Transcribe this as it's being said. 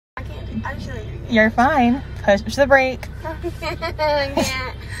I feel like You're fine. Push the brake.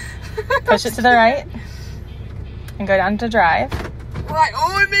 yeah. Push it to the right. And go down to drive. What?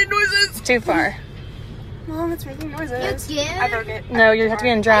 Oh, it made noises. Too far. Mom, it's making noises. You I broke it. No, you have to be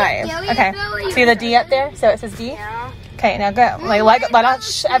in drive. Okay. See the D up there? So it says D? Yeah. Okay, now go. Like, let off.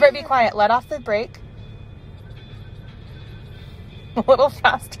 Shh, Everett, be quiet. Let off the brake. A little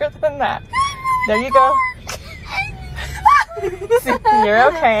faster than that. There you go. You're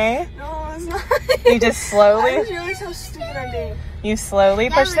okay. No, it's not. You just I slowly, just realized how stupid I'm being. you slowly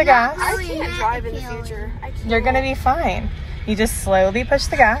push the gas. I can't drive in the future. I can't. You're gonna be fine. You just slowly push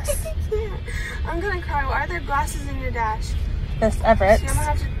the gas. I can't. I'm gonna cry. Why are there glasses in your dash? This Everett. See, I'm gonna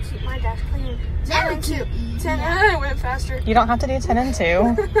have to keep my dash clean. 10 and 2. 10 I went faster. You don't have to do 10 and 2.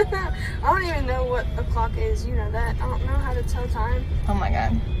 I don't even know what a clock is. You know that. I don't know how to tell time. Oh my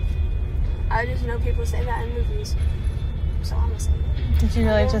god. I just know people say that in movies. So I'm gonna say it. Did you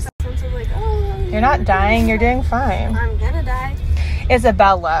really just... Sense of like, oh, You're not dying. You're doing fine. I'm gonna die.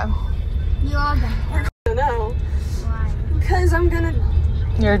 Isabella. You are bad. I don't know. Why? Because I'm gonna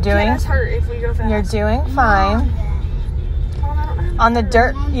You're get doing... us hurt if we go fast. You're doing fine. Mom, I don't know how to On the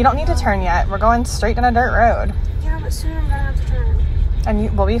turn. dirt... You don't need to turn yet. We're going straight down a dirt road. Yeah, but soon I'm gonna have to turn.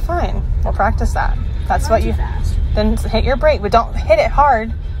 And we'll be fine. We'll practice that. That's Not what too you... fast. Then hit your brake, but don't hit it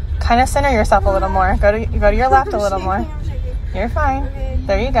hard. Kind of center yourself a little more. Go to your left a little more. I'm shaking. You're fine. Okay.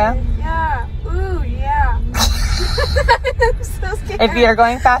 There you go. Yeah. Ooh, yeah. I'm so scared. If you're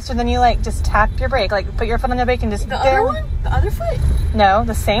going faster than you like, just tap your brake. Like, put your foot on the brake and just... The other one? The other foot? No,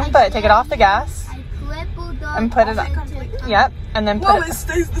 the same foot. Take it off the gas. And put it on. Yep. And then Whoa, put it it...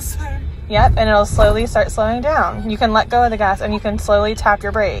 stays the same. Yep. And it'll slowly start slowing down. You can let go of the gas and you can slowly tap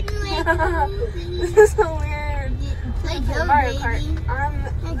your brake. This is so weird. Mario Kart. I'm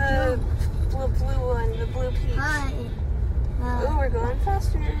the blue one, the blue peach. Ooh, we're going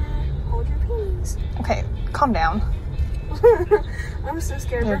faster. Hold your peas. Okay, calm down. I'm so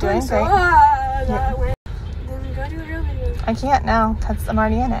scared. You're We're going doing so great. that way. Then go do a real video. I can't now because I'm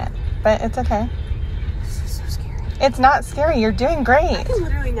already in it. But it's okay. This is so scary. It's not scary. You're doing I great. can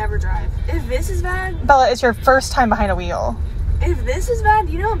literally never drive. If this is bad, Bella, it's your first time behind a wheel. if this is bad,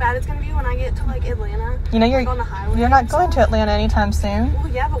 you know how bad it's gonna be when I get to like Atlanta. You know Like on the highway. you're not going to Atlanta anytime soon. Well,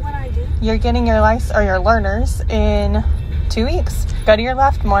 yeah, but when I do. You're getting your license or your learners in 2 weeks. Go to your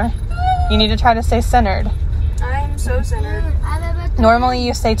left more. You need to try to stay centered. I'm so centered. Normally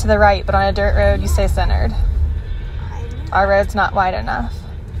you stay to the right, but on a dirt road you stay centered. Our road's not wide enough.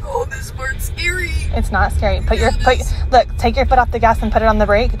 Oh, this part's scary. It's not scary. Look, take your foot off the gas and put it on the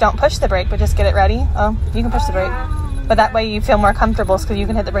brake. Don't push the brake, but just get it ready. Oh, you can push the brake. But that way you feel more comfortable because you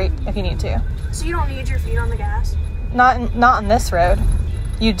can hit the brake if you need to. So you don't need your feet on the gas? Not on this road.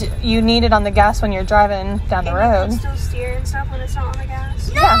 You need it on the gas when you're driving down the And road. you can still steer and stuff when it's not on the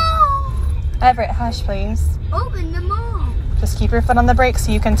gas? Yeah. Everett, hush, please. Open the mall. Just keep your foot on the brake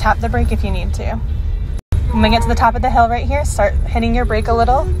so you can tap the brake if you need to. When we get to the top of the hill right here, start hitting your brake a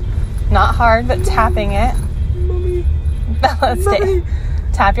little. Not hard, but tapping it. Mommy. Let's stay.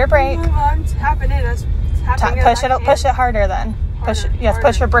 Tap your brake. I'm tapping it. That's tapping it. Push it harder then. Push it. Yes,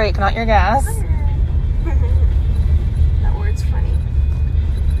 push your brake, not your gas. That word's funny.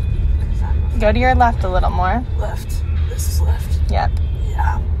 Go to your left a little more. Left. This is left. Yep.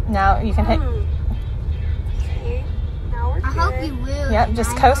 Yeah. Now you can hit. Okay. Now we're good. I hope you will. Yep,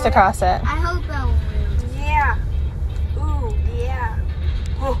 just coast across it. I hope I will. Yeah. Ooh, yeah.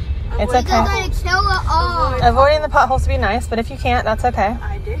 Oh, It's avoid- okay. You're gonna kill it all. Avoiding the potholes would be nice, but if you can't, that's okay.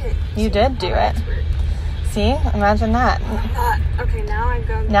 I did it. You did do it. See? Imagine that. Okay, now I'm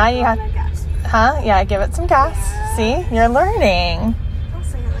going. Now you have- Gas. Huh? Yeah, give it some gas. See? You're learning. Don't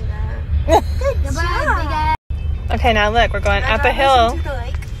say it like that. Goodbye, big ass. Okay, now look, we're going Can I up a drive hill. us into the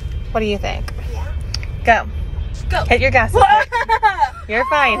lake? What do you think? Yeah. Go. Go. Hit your gas. You're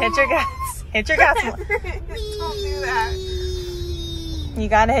fine. Hit your gas. Hit your gas. Don't do that. You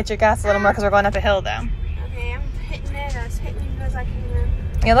gotta hit your gas a little more because we're going up a hill though. Okay, I'm hitting it as I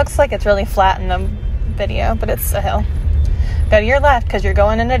can. It looks like it's really flat in the video, but it's a hill. Go to your left because you're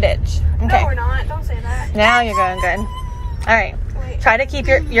going in a ditch. Okay. No, we're not. Don't say that. Now you're going good. All right. Wait. Try to keep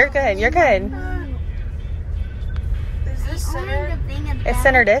you're good. You're good. Is this centered? It's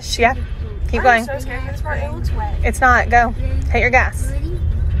centered-ish. Yeah. Keep going. I'm so scared of this part. It looks wet. It's not. Go. Hit your gas.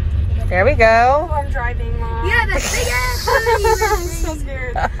 There we Oh, go. I'm driving, Mom. Yeah, the big ass. I'm so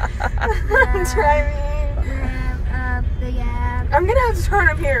scared. I'm driving. Big ass. I'm gonna have to turn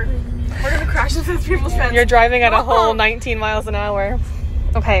up here. We're gonna crash into these people's fence. You're driving at a whole 19 miles an hour.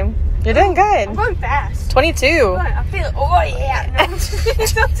 Okay. You're doing good. I'm going fast. 22. I feel. Oh yeah. No,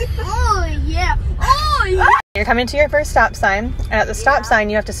 don't do that. Oh yeah. Oh yeah. You're coming to your first stop sign, and at the stop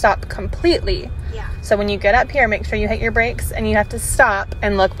sign, you have to stop completely. Yeah. So when you get up here, make sure you hit your brakes, and you have to stop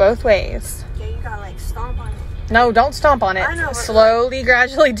and look both ways. Yeah, you gotta like stomp on it. No, don't stomp on it. I know, but Slowly,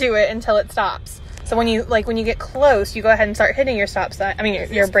 gradually do it until it stops. So when you get close, you go ahead and start hitting your stop sign. I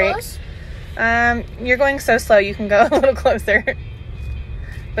mean, your brakes. You're going so slow, you can go a little closer.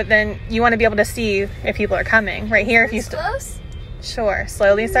 But then you want to be able to see if people are coming. Right here, if you Close? Sure.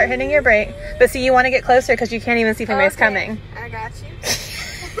 Slowly start hitting your brake. But see, you want to get closer because you can't even see if anybody's coming. I got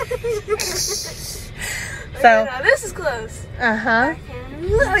you. So, now this is close. uh-huh.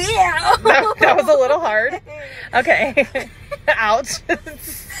 Oh, yeah. That was a little hard. Okay. Ouch.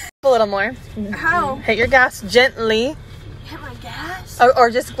 A little more. How? Hit your gas gently. Hit my gas?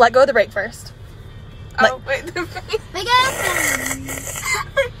 Or just let go of the brake first. Oh, wait. The brake. Big ass.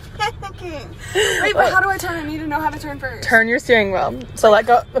 Wait, but how do I turn? I need to know how to turn first. Turn your steering wheel. So let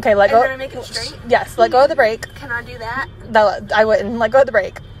go. Okay, let And go. then I make it straight? Yes, let go of the brake. Can I do that? No, I wouldn't. Let go of the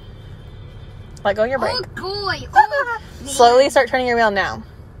brake. Let go of your brake. Oh, boy. Oh, Slowly start turning your wheel now.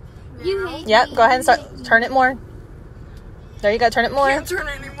 you hate Yep, me. go ahead and start. Turn it more. There you go. Turn it more. Can't turn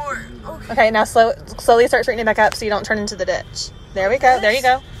anymore. Okay. Okay, now slowly start straightening it back up so you don't turn into the ditch. There we go. There you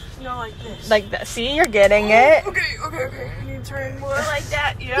go. No, like this. Like that. See, you're getting it. Okay. I need to turn more like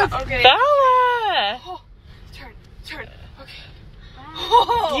that. Yeah, okay. Bella! Oh, turn. Okay.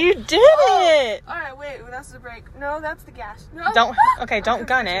 Oh. You did it! Alright, wait, that's the brake. No, that's the gas. No. Don't I'm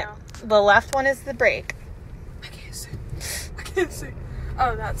gun it. confused The left one is the brake. now. I can't see.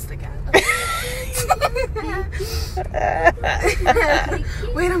 Oh, that's the gas.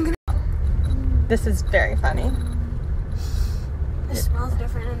 Wait, I'm gonna. This is very funny. It smells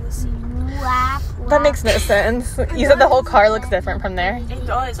different in the seat. Whap, That whap. makes no sense. You said the whole car looks different from there. It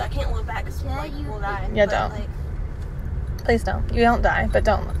does. I can't look back because Yeah, like you- we'll die. Yeah, But, don't. Like, Please don't. You don't die, but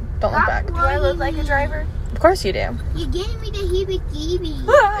don't look back. do I look like a driver? Of course you do. You're getting me the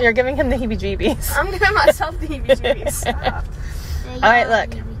heebie-jeebies. You're giving him the heebie-jeebies. I'm giving myself the heebie-jeebies. Stop. All right,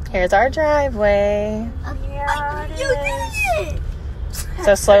 look. Here's our driveway. Yeah, it You is. did it!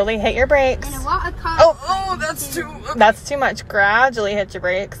 So slowly hit your brakes. And a water car. Oh, that's too. Okay. That's too much. Gradually hit your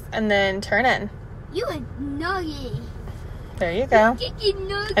brakes and then turn in. You a nugget. There you go. Chicken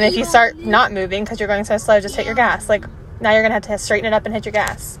nugget. And if you start not moving because you're going so slow, just hit your gas. Like now you're gonna have to straighten it up and hit your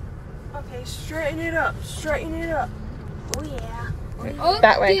gas. Okay, straighten it up. Oh yeah. Oh,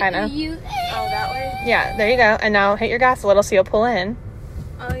 That way, did kinda. you- Oh, that way. Yeah, there you go. And now hit your gas a little so you'll pull in.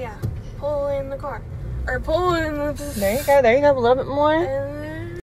 Oh yeah. Pull in the car, or pull in the. There you go. There you go. A little bit more. And